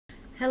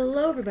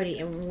Hello everybody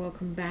and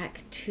welcome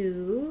back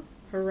to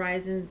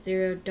Horizon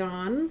Zero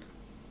Dawn.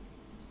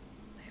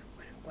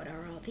 What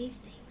are all these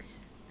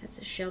things? That's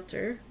a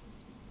shelter.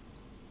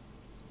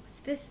 What's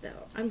this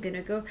though? I'm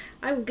gonna go.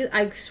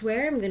 I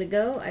swear I'm gonna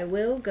go. I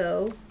will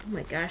go. Oh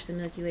my gosh, the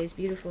Milky Way is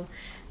beautiful.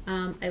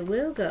 I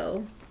will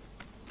go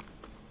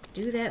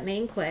do that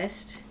main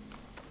quest.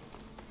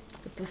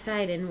 The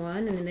Poseidon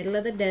one in the middle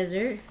of the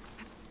desert.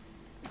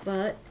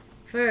 But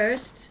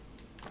first,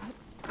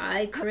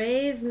 I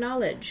crave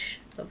knowledge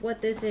of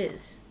what this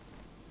is.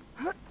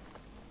 I've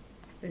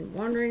been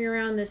wandering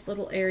around this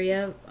little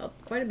area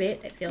quite a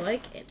bit, I feel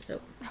like, and so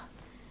I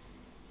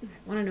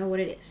want to know what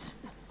it is.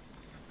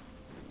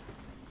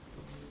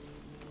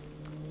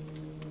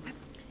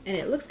 And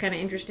it looks kind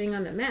of interesting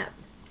on the map.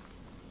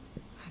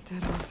 A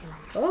dead horse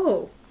around.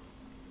 Oh!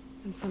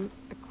 And some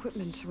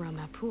equipment around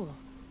that pool.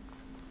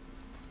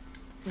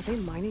 Were they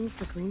mining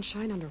for green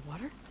shine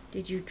underwater?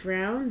 Did you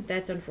drown?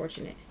 That's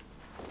unfortunate.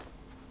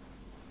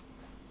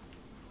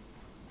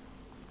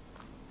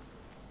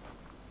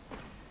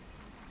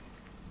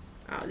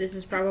 Oh, this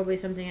is probably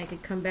something I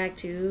could come back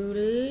to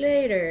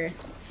later.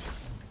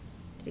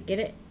 Did I get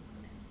it?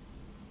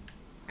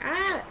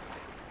 Ah!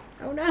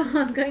 Oh no,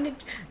 I'm going to...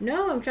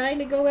 No, I'm trying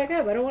to go back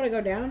up. I don't want to go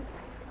down.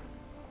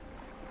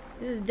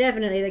 This is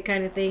definitely the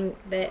kind of thing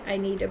that I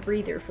need a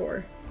breather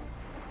for.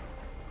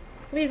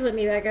 Please let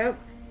me back up.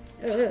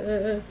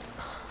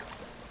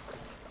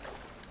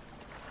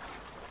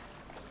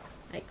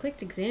 I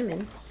clicked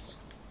examine.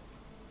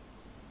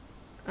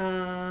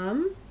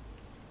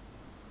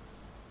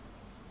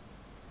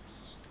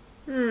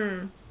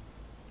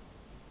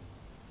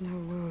 No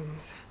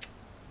wounds.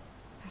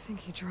 I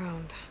think he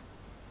drowned.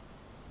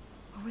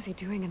 What was he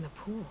doing in the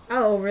pool?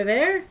 Oh, over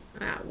there?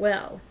 Ah,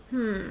 well.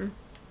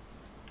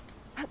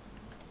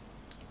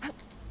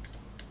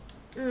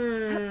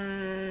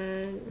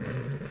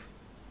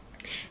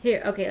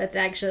 Here, okay, let's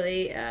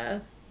actually,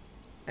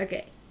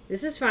 okay.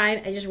 This is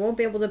fine. I just won't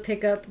be able to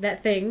pick up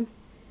that thing.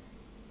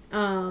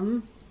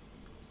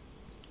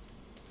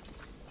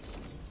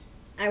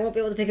 I won't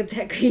be able to pick up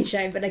that green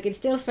shine, but I could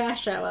still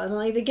fast travel. I was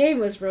like, the game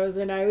was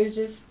frozen. I was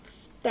just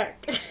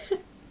stuck.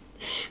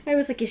 I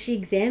was like, is she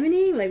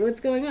examining? Like,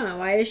 what's going on?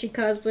 Why is she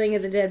cosplaying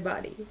as a dead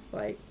body?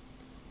 Like,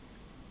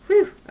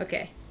 whew.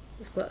 Okay,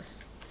 it's close.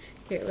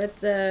 Here,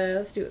 let's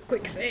do a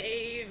quick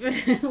save.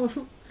 I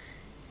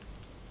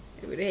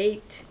would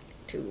hate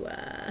to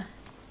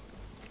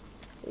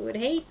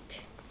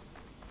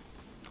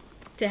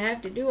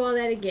have to do all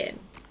that again,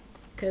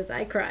 because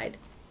I cried.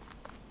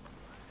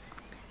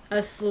 A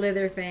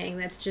slitherfang,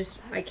 that's just,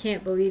 I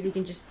can't believe you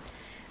can just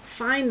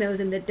find those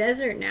in the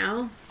desert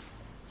now.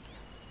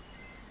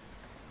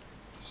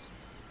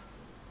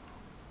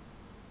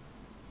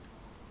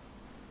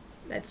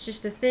 That's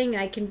just a thing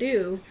I can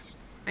do.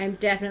 I'm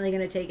definitely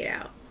going to take it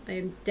out.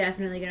 I'm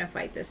definitely going to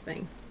fight this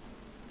thing.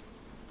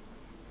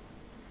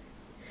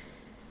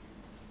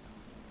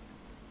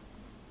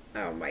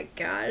 Oh my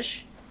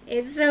gosh.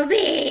 It's so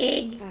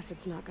big! Guess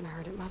it's not gonna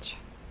hurt it much.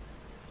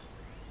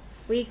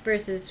 Weak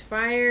versus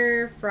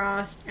fire,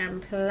 frost,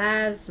 and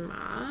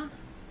plasma.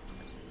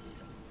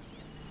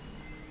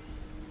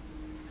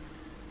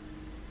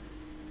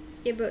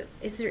 Yeah, but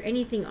is there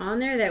anything on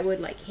there that would,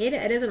 like, hit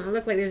it? It doesn't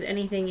look like there's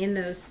anything in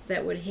those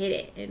that would hit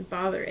it and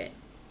bother it.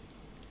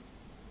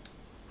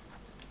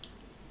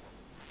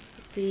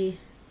 Let's see.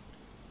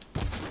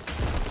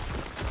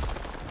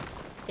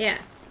 Yeah.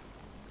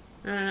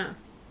 I don't know.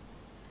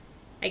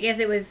 I guess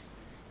it was...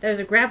 Those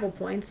are grapple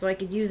points, so I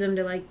could use them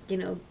to, like, you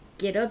know,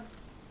 get up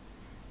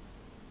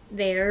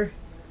there.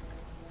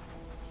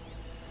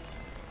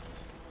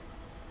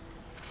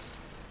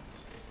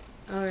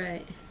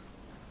 Alright.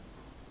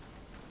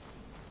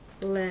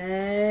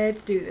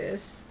 Let's do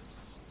this.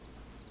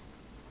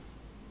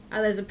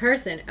 Oh, there's a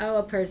person. Oh,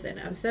 a person.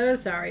 I'm so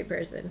sorry,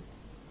 person.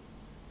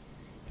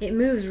 It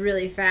moves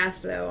really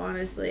fast, though,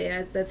 honestly.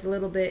 That's a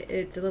little bit...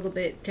 It's a little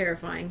bit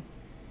terrifying.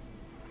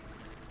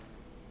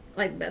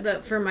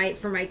 Like, for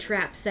my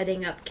trap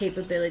setting up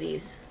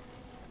capabilities.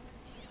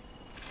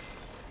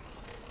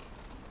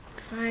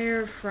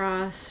 Fire,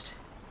 frost,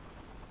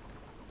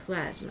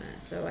 plasma.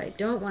 So I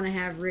don't want to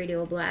have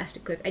radio blast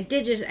equipped. I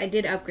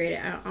did upgrade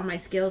it on my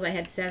skills. I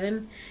had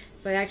 7,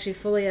 so I actually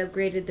fully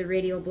upgraded the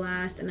radio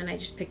blast, and then I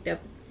just picked up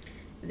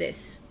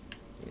this.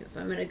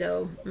 So I'm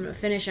gonna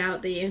finish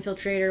out the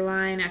infiltrator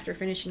line after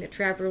finishing the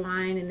trapper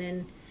line, and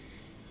then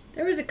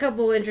there was a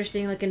couple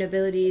interesting looking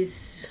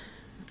abilities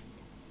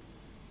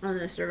on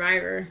the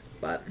survivor,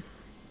 but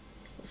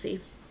we'll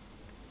see.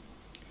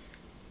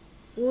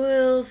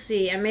 We'll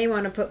see. I may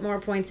want to put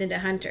more points into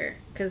hunter,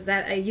 because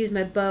that I use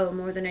my bow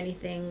more than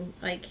anything,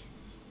 like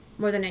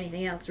more than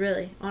anything else,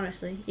 really,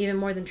 honestly, even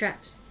more than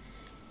traps.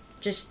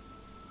 Just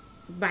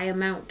by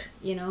amount,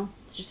 you know.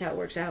 It's just how it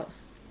works out.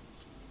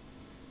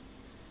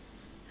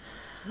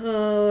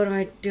 Oh, what am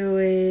I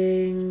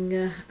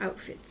doing?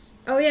 Outfits.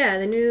 Oh yeah,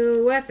 the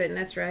new weapon.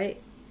 That's right.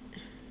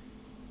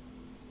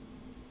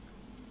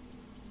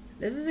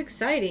 This is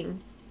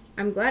exciting.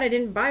 I'm glad I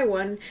didn't buy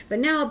one. But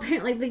now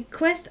apparently the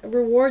quest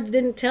rewards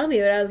didn't tell me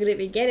what I was going to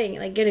be getting.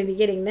 Like, going to be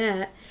getting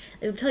that.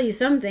 It'll tell you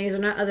some things,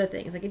 but not other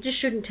things. Like, it just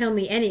shouldn't tell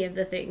me any of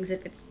the things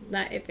if it's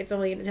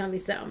only going to tell me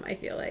some, I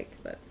feel like.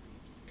 But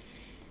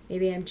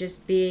maybe I'm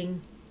just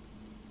being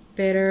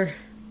bitter.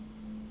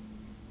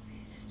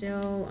 I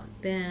still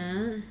want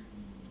that.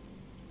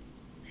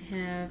 I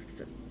have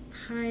the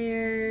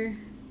pyre.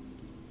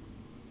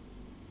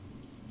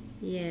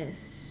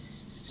 Yes.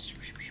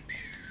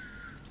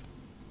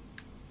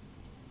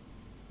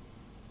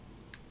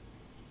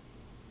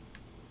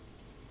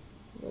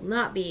 Will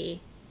not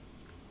be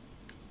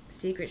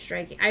secret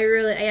striking. I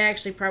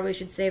actually probably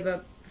should save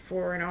up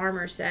for an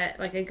armor set,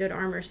 like a good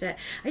armor set.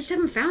 I just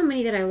haven't found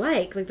many that I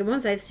like. Like the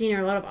ones I've seen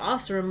are a lot of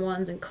Oseram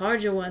ones and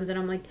Karja ones, and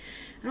I'm like,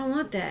 I don't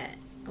want that.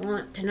 I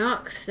want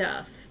Tanakh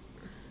stuff.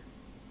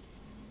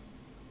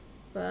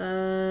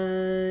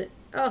 But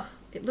oh,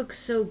 it looks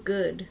so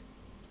good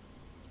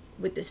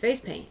with this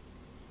face paint.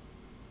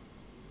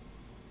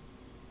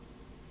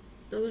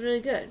 It looks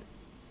really good.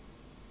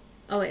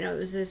 Oh wait, no, it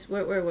was this.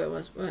 Where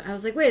was? I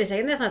was like, wait a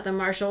second, that's not the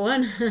Marshall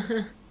one.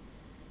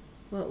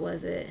 What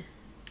was it?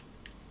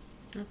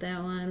 Not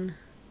that one.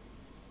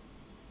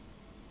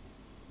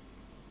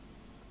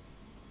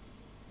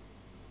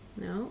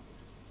 No.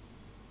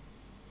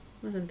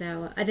 Wasn't that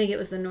one? I think it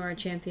was the Nora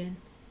Champion.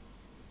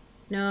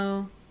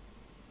 No.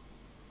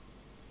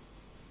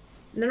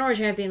 The Nora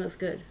Champion looks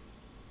good.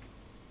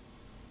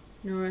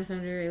 Nora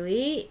Thunder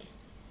Elite.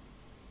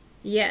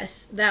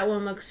 Yes, that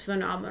one looks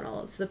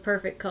phenomenal. It's the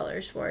perfect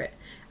colors for it.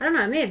 I don't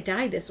know. I may have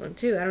dyed this one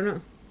too. I don't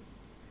know.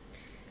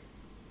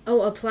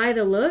 Oh, apply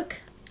the look?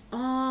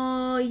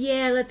 Oh,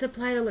 yeah. Let's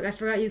apply the look. I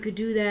forgot you could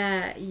do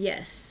that.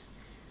 Yes.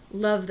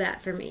 Love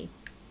that for me.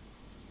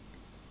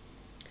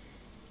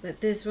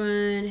 But this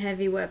one,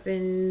 heavy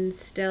weapons,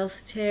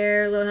 stealth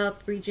tear, low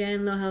health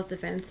regen, low health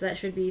defense. That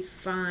should be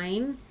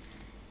fine.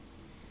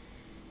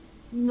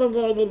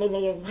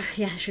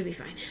 Yeah, it should be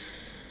fine.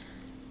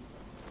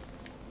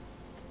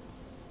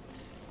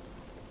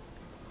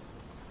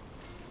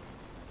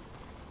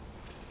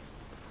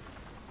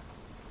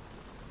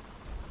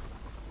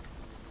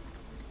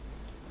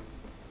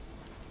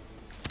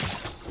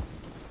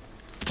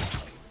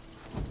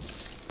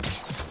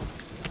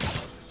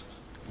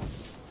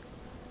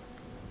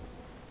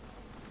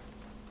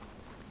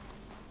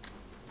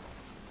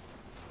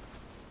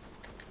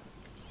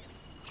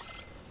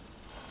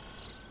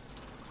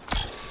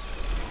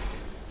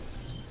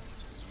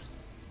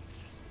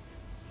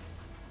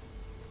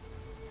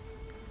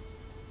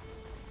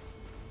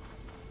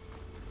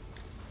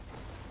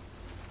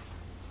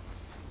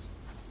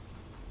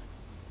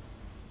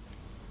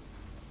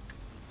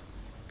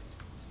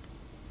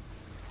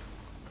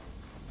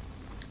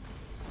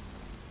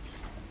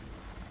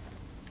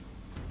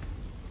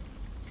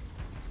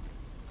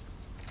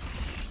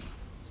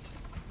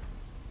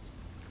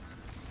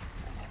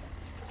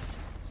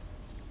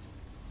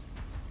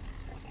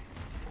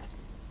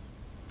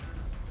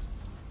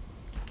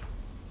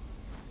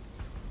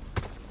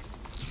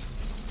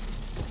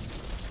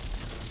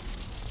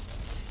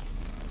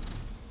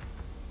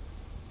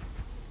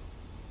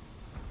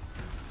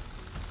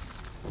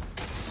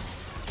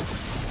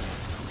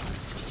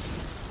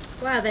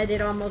 Wow, that did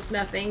almost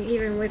nothing,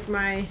 even with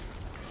my...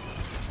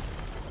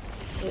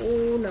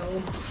 Oh,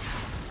 no.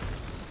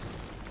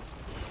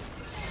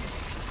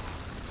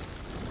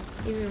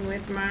 Even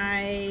with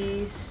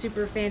my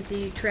super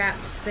fancy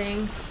traps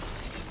thing.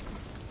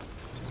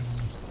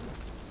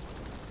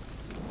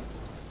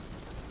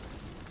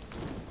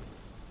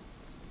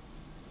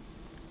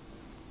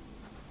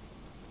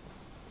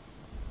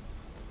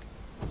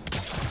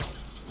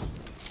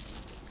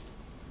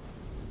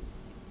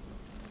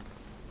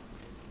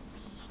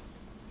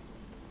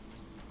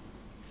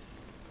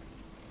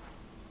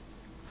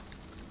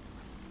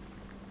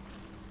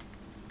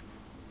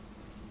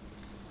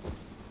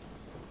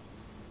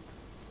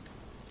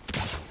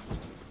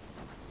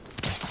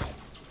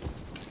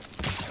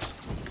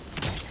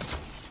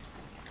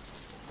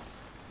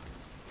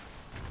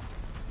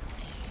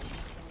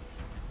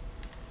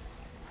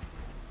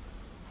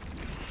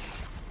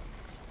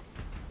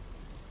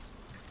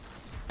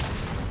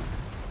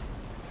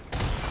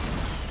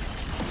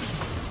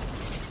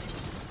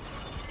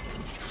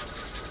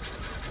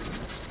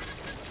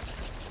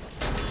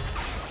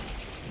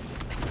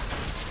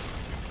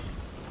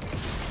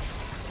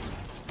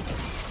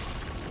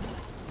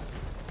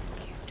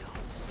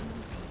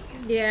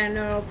 Yeah,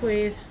 no,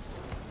 please.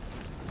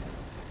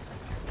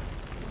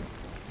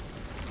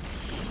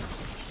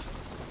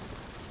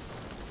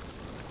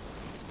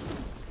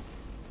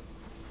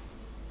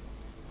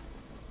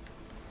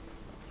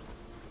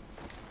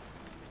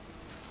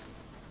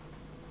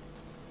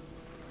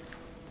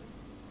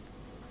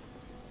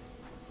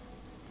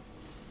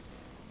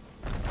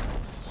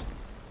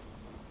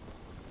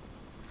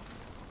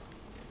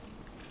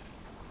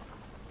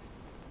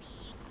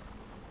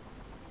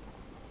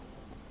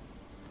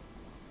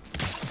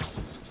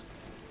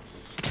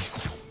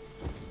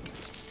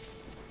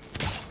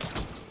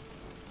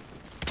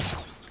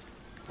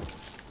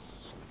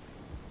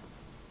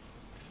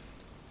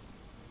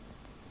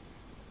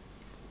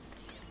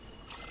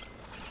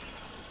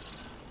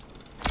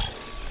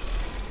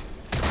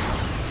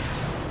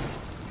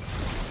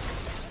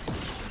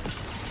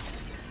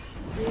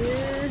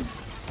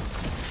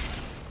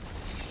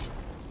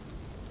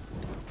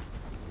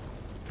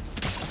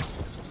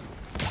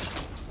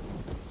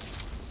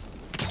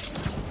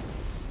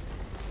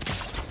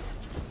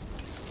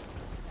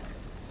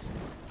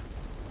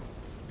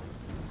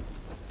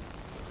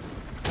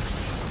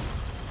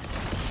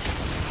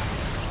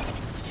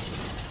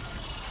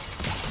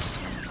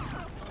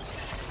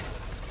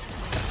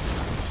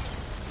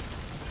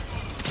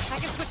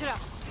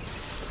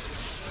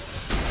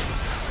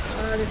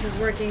 this is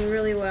working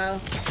really well.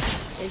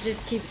 It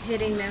just keeps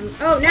hitting them.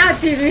 Oh, now it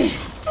sees me!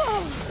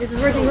 This is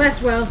working less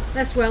well.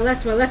 Less well,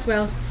 less well, less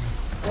well.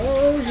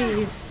 Oh,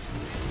 jeez.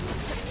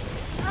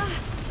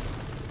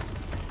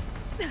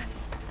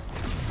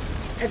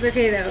 It's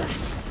okay, though.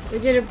 We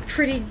did a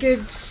pretty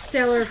good,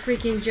 stellar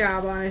freaking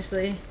job,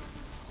 honestly.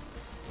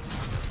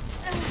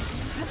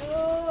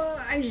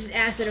 Oh, I'm just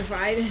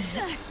acidified.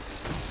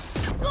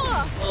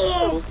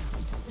 Oh,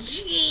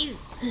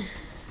 jeez.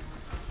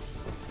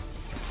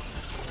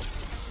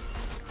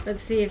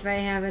 Let's see if I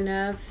have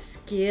enough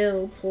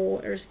skill,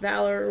 pull, or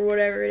valor, or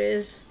whatever it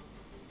is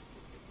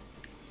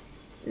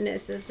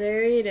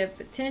necessary to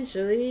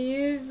potentially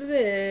use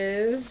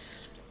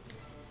this.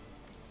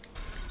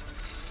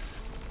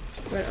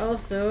 But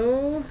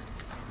also...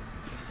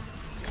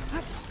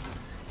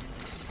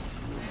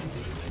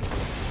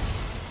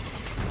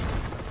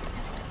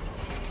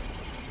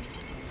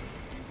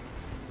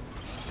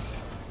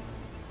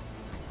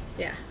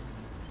 yeah.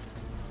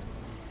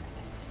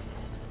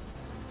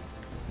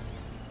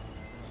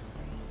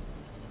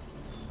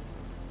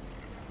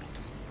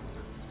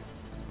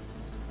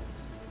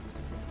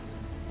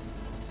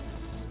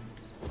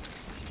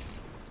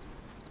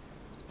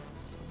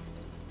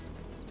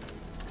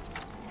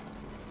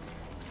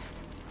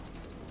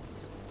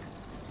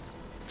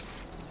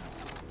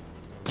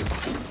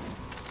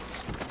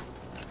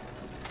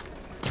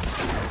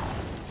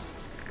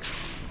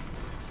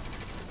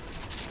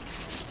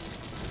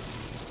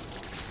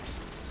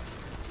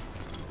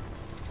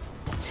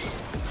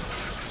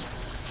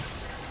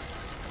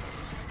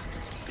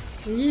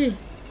 Yee.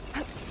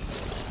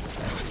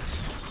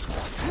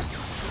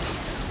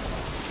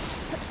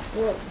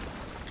 Whoa.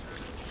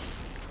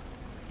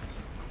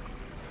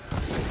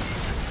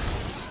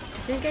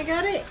 Think I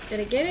got it?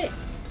 Did I get it?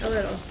 A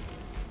little.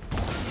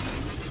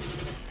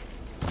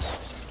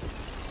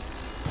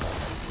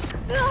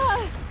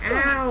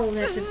 Ow,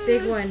 that's a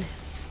big one.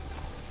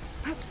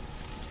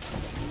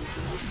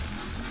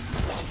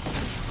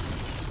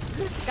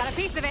 Got a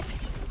piece of it.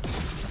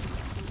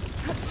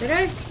 Did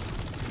I?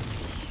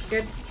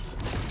 Good.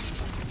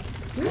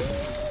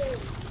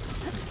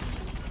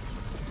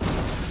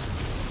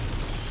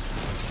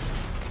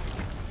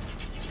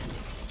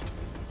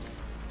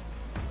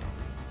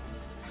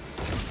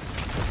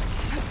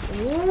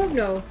 Oh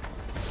no.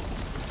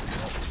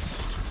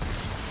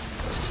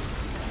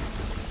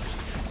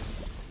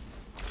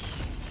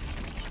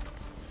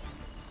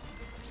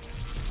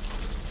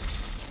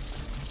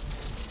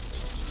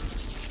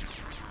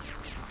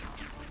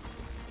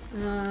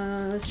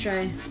 Let's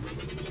try.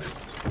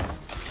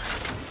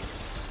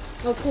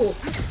 Oh, cool.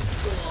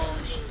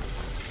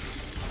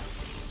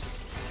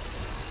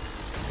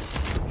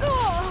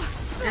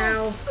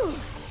 Ow.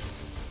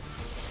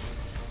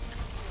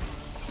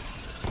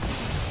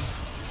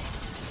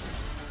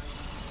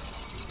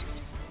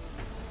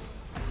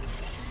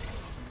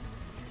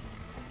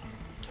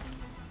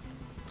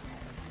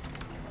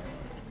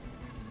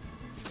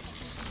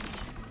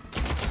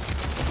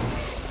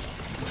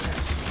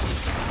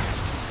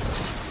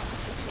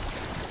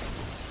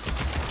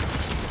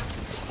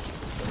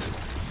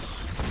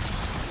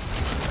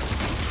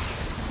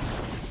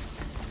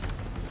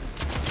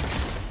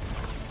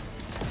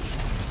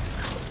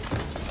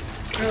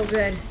 Oh,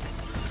 good.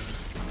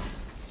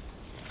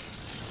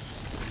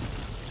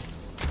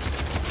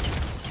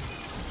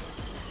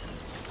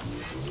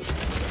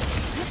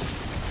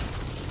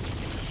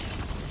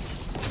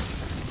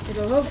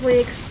 It'll hopefully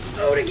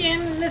explode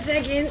again in a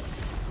second.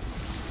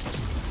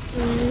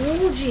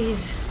 Oh,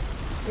 jeez.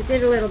 It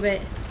did a little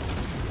bit.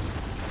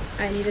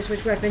 I need to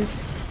switch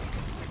weapons.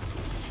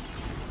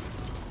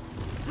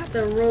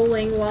 The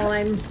rolling while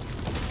I'm...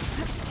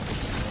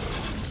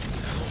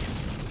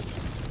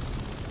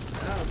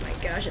 oh my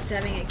gosh, it's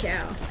having a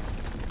cow.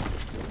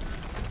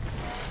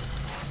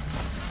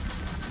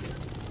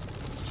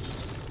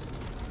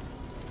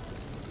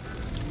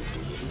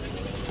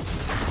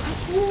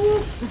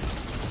 Whoop.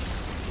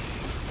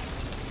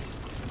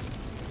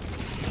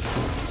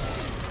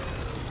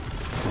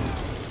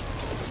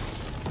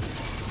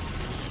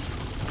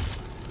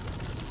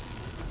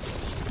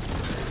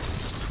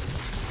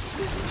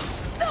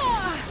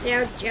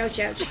 Ouch, ouch,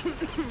 ouch.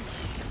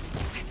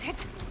 That's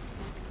it.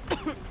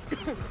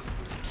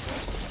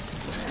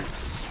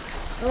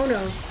 Oh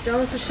no,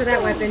 don't switch to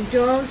that weapon.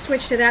 Don't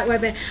switch to that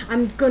weapon.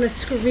 I'm gonna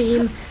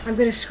scream. I'm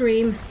gonna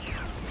scream.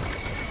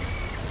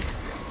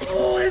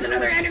 Oh, there's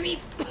another enemy.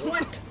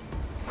 What?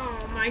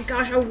 Oh my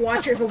gosh, a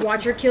watcher. If a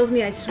watcher kills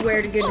me, I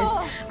swear to goodness.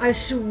 I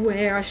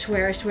swear, I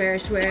swear, I swear, I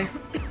swear.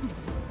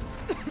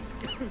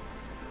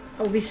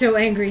 I'll be so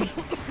angry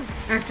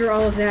after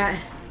all of that.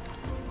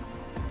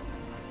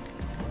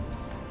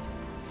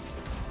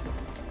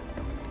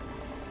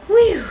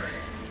 Whew.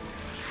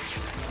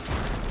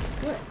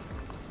 What?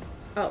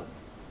 Oh.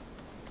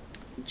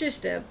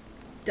 Just a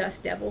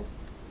dust devil.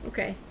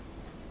 Okay.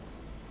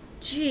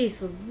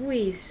 Jeez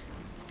Louise.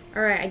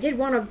 Alright, I did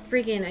want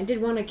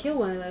to kill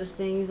one of those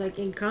things, like,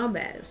 in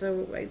combat,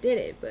 so I did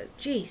it, but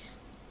jeez.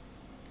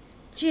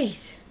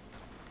 Jeez.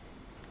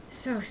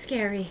 So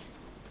scary.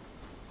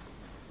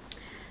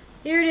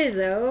 Here it is,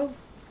 though.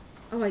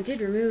 Oh, I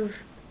did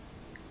remove...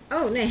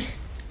 Oh, nah.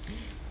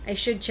 I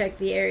should check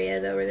the area,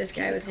 though, where this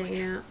guy was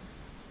hanging out.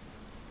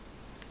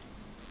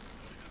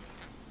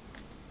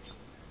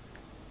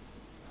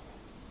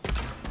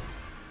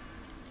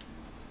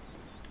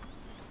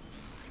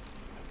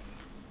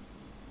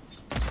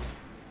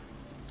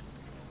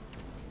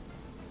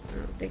 I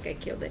don't think I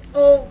killed it.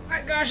 Oh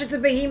my gosh, it's a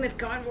behemoth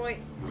convoy.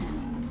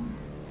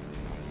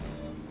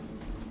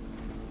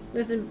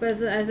 Listen,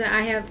 Buzz, as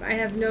I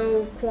have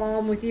no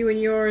qualm with you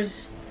and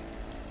yours.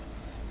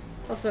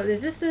 Also,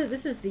 is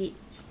this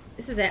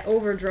is that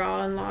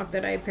overdraw unlock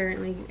that I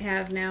apparently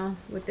have now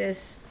with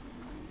this.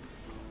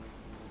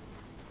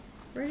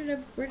 Where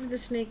did the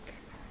snake?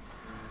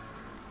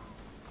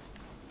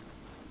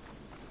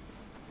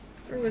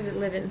 Where was it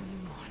living?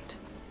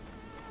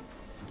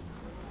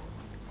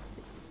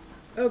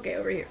 Okay,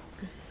 over here.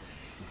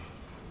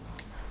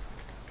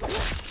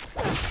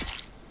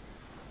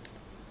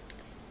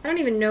 I don't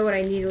even know what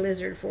I need a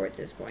lizard for at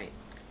this point.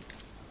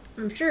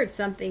 I'm sure it's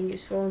something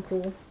useful and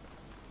cool.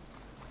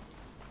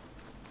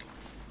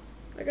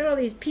 I got all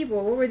these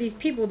people. What were these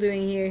people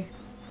doing here?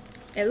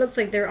 It looks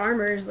like their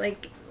armor's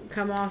like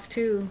come off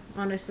too,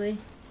 honestly.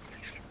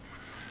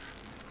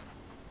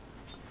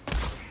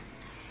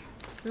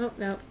 Oh,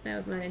 no, that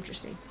was not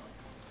interesting.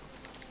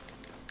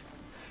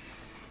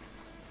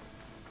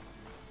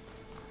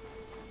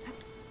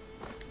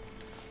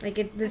 Like,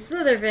 the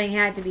slitherfang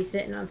had to be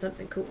sitting on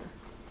something cool.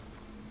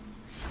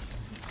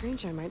 This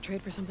screenshot might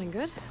trade for something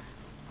good.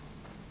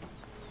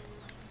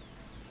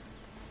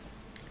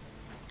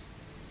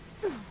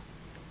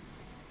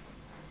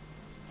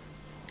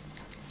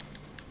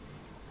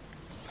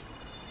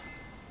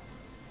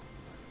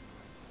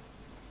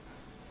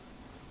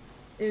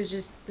 It was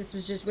just, this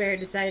was just where it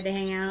decided to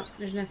hang out.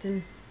 There's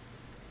nothing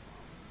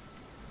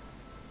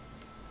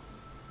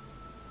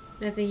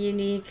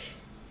unique.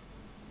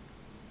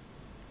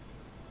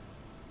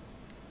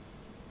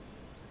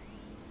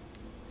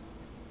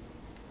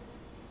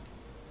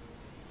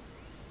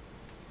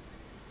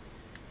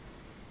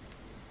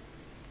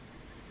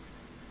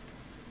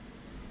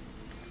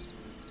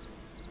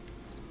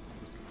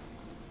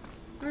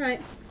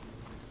 Alright.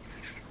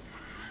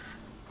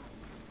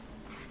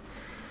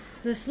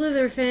 The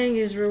slitherfang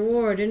is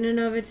reward in and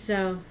of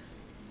itself.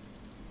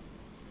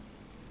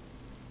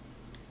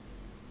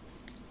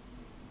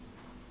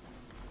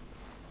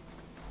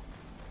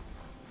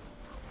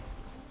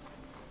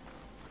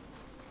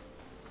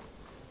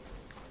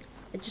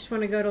 I just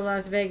want to go to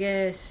Las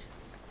Vegas.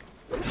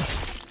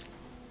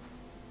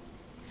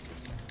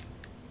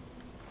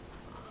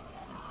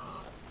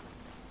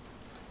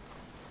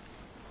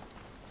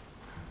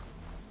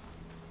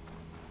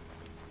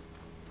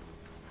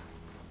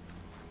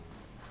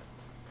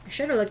 I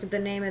should have looked at the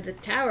name of the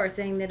tower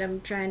thing that I'm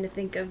trying to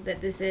think of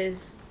that this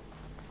is.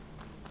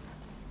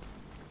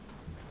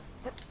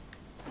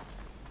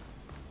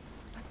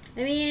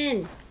 Let me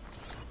in.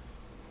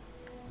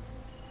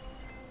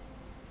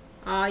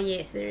 Ah,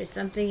 yes, there is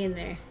something in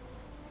there.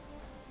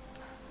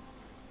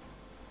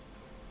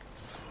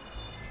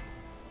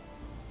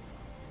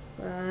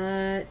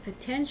 But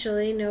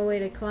potentially no way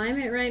to climb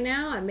it right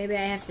now. Maybe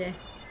I have to...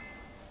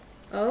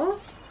 Oh?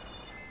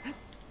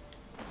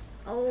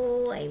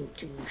 Oh, I'm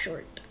too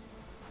short.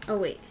 Oh,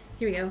 wait.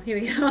 Here we go. Here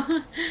we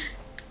go.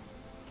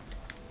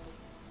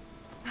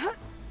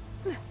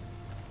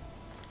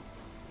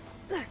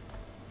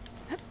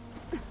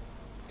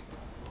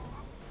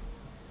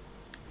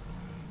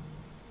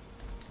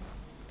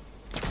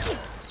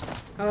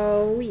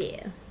 Oh,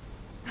 yeah.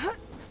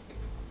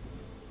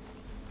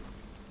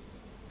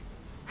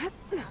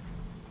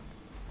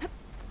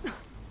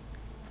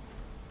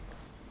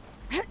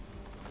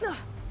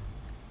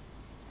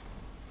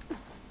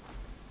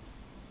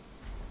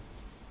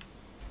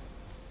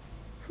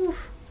 Whew.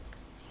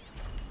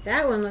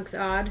 That one looks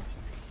odd.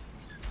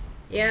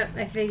 Yep,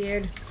 I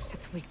figured.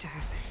 It's weak to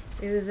acid.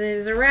 It was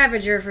a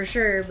Ravager for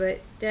sure,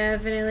 but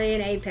definitely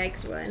an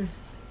Apex one.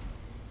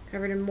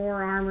 Covered in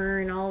more armor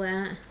and all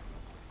that.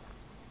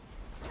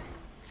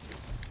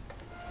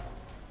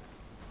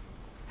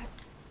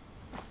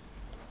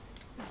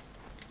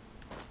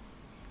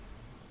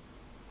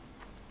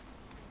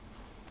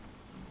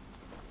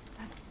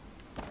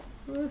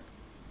 Ooh.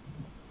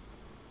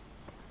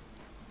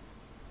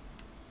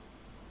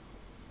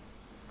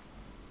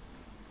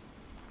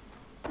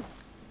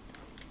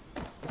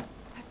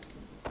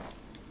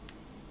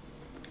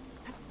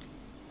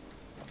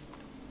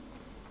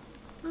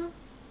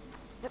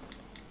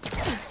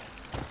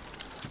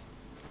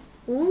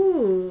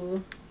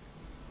 Ooh.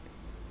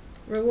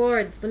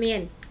 Rewards. Let me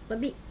in.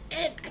 Let me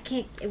in. I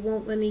can't. It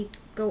won't let me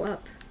go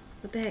up.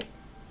 What the heck?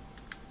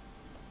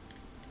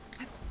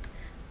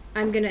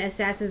 I'm gonna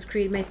Assassin's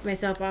Creed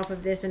myself off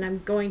of this and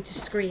I'm going to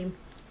scream.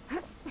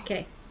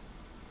 Okay.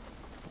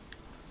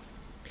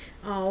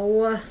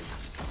 Oh.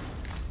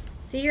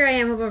 See, here I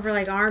am hoping for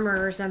like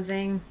armor or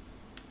something.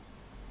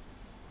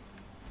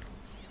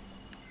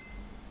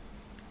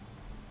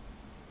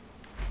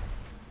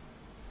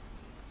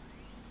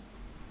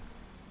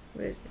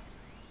 What is it?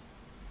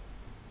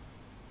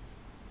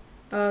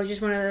 Oh,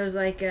 just one of those,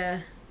 like,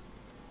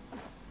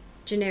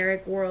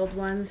 generic world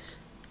ones.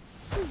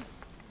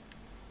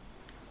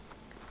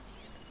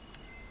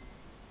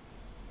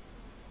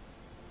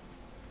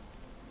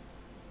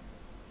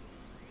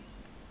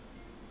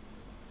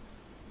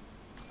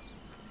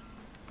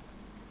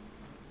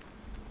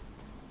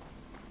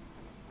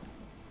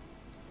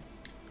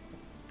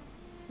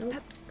 Nope.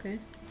 Okay.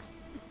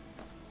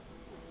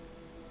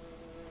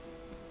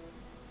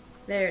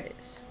 There it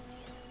is.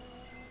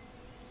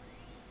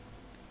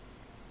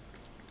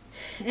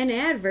 An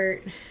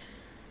advert.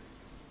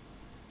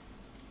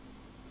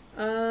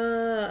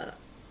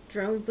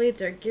 Drone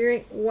fleets are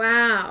gearing.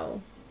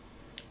 Wow.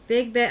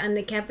 Big bet on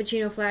the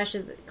cappuccino clash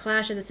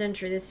of the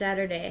century this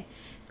Saturday.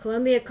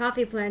 Columbia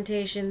coffee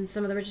plantations,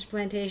 some of the richest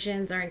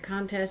plantations, are in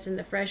contest in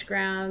the fresh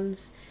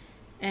grounds.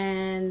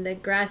 And the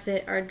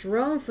Grasset, our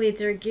drone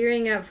fleets are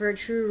gearing up for a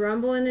true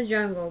rumble in the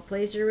jungle.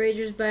 Place your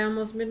wagers by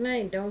almost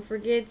midnight. Don't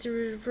forget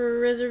for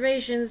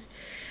reservations.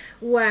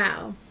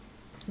 Wow.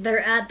 They're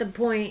at the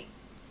point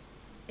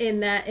in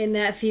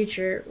that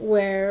future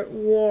where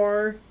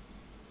war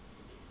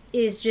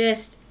is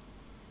just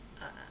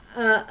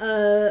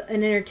an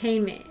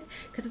entertainment,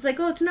 because it's like,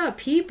 oh, it's not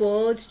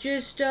people, it's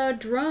just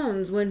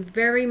drones, when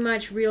very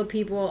much real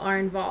people are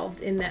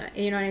involved in that.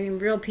 You know what I mean?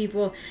 Real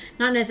people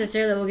not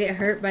necessarily will get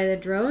hurt by the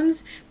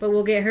drones, but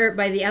will get hurt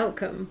by the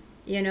outcome,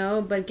 you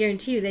know. But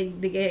guarantee you they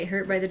get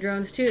hurt by the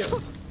drones too.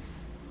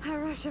 A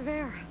rush of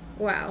air.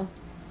 Wow,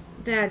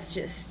 that's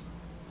just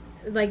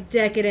like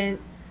decadent,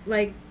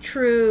 like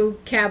true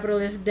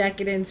capitalist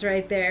decadence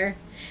right there.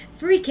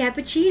 Free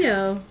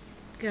cappuccino.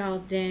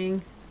 God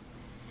dang.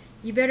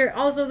 You better,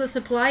 also the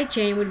supply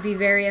chain would be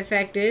very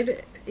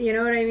affected. You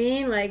know what I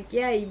mean? Like,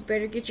 yeah, you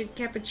better get your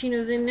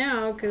cappuccinos in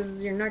now,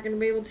 because you're not going to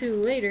be able to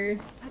later.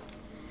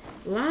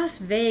 Las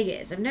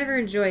Vegas. I've never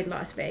enjoyed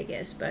Las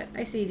Vegas, but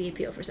I see the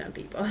appeal for some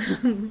people.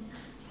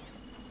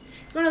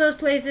 It's one of those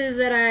places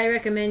that I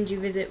recommend you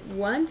visit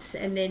once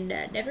and then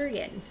never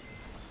again.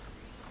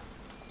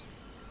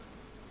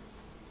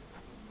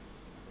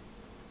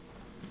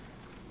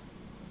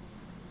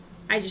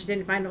 I just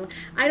didn't find a lot.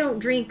 I don't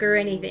drink or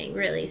anything,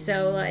 really,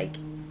 so, like,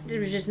 there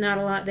was just not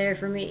a lot there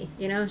for me,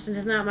 you know, since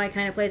it's not my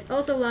kind of place.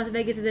 Also, Las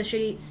Vegas is a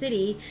shitty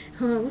city.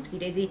 Whoopsie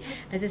daisy.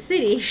 As a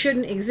city,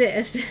 shouldn't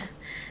exist.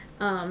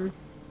 The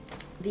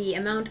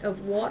amount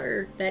of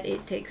water that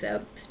it takes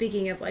up,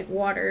 speaking of, like,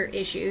 water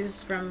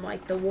issues from,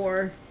 like, the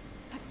war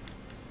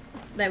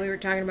that we were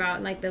talking about,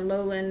 in, like, the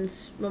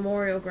Lowlands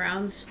Memorial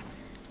Grounds,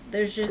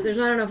 there's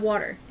not enough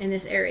water in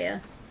this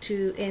area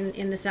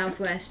in the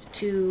Southwest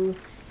to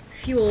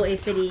fuel a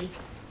city.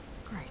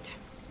 Great.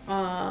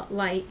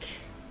 Like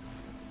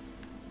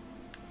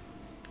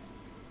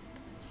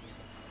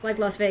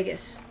Las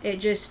Vegas. It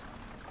just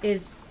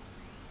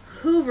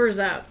hoovers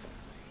up,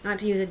 not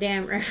to use a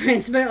damn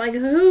reference, but it, like,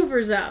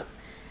 hoovers up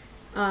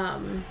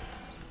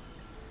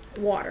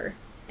water,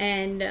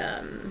 and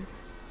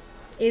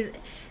is,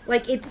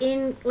 like, it's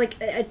in,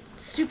 like, a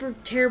super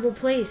terrible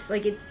place.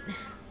 Like,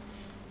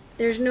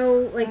 there's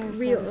no, like,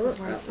 real. I'm just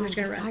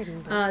gonna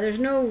run. There's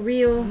no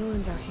real. The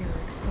ruins out here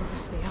are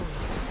exposed to the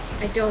elements.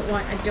 I don't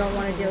want to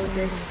deal with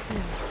this.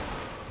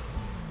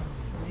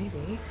 So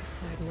maybe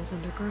Poseidon is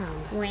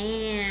underground.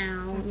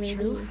 Wow. That's maybe.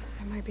 true.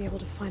 I might be able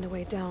to find a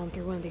way down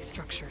through one of these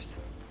structures.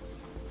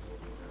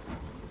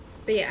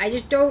 But yeah, I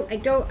just don't. I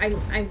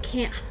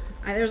can't.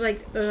 There's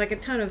like a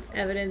ton of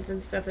evidence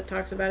and stuff that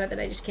talks about it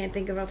that I just can't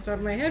think of off the top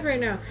of my head right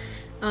now.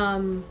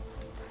 I'm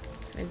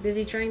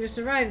busy trying to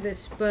survive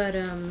this, but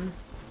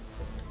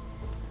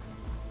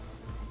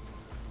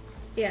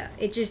yeah,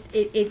 it just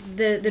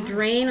the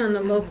drain on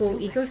the local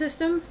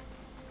ecosystem.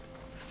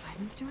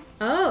 Poseidon's doing?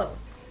 Oh.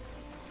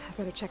 I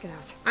better check it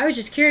out. I was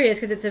just curious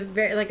because it's a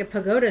very, like, a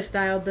pagoda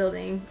style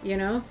building, you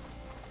know.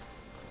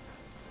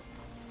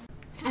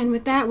 And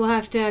with that, we'll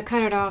have to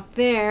cut it off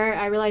there.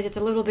 I realize it's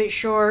a little bit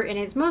short, and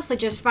it's mostly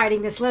just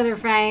fighting the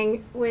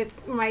slitherfang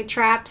with my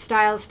trap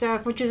style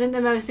stuff, which isn't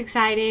the most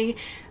exciting.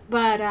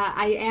 But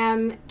I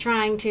am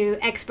trying to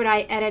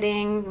expedite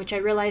editing, which I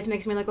realize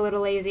makes me look a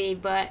little lazy,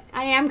 but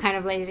I am kind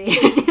of lazy.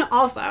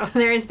 Also,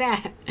 there is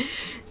that.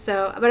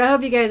 So, but I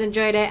hope you guys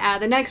enjoyed it.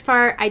 The next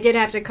part I did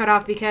have to cut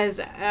off because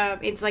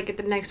it's like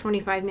the next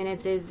 25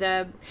 minutes is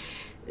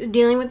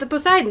dealing with the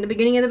Poseidon, the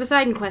beginning of the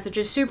Poseidon quest, which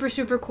is super,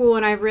 super cool,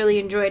 and I've really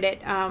enjoyed it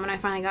when I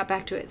finally got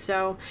back to it.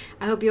 So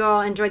I hope you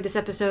all enjoyed this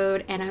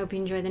episode, and I hope you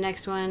enjoy the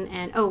next one.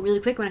 And, oh, really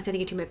quick, when I say thank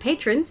you to my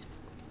patrons,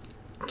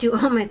 to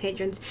all my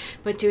patrons,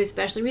 but to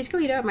especially Reese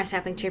Galito, my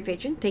sapling tier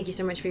patron. Thank you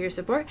so much for your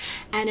support.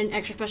 And an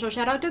extra special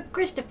shout out to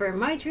Christopher,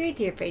 my tree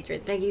tier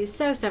patron. Thank you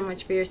so, so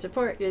much for your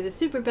support. You're the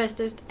super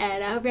bestest,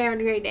 and I hope you're having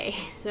a great day.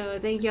 So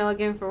thank you all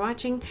again for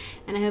watching,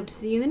 and I hope to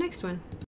see you in the next one.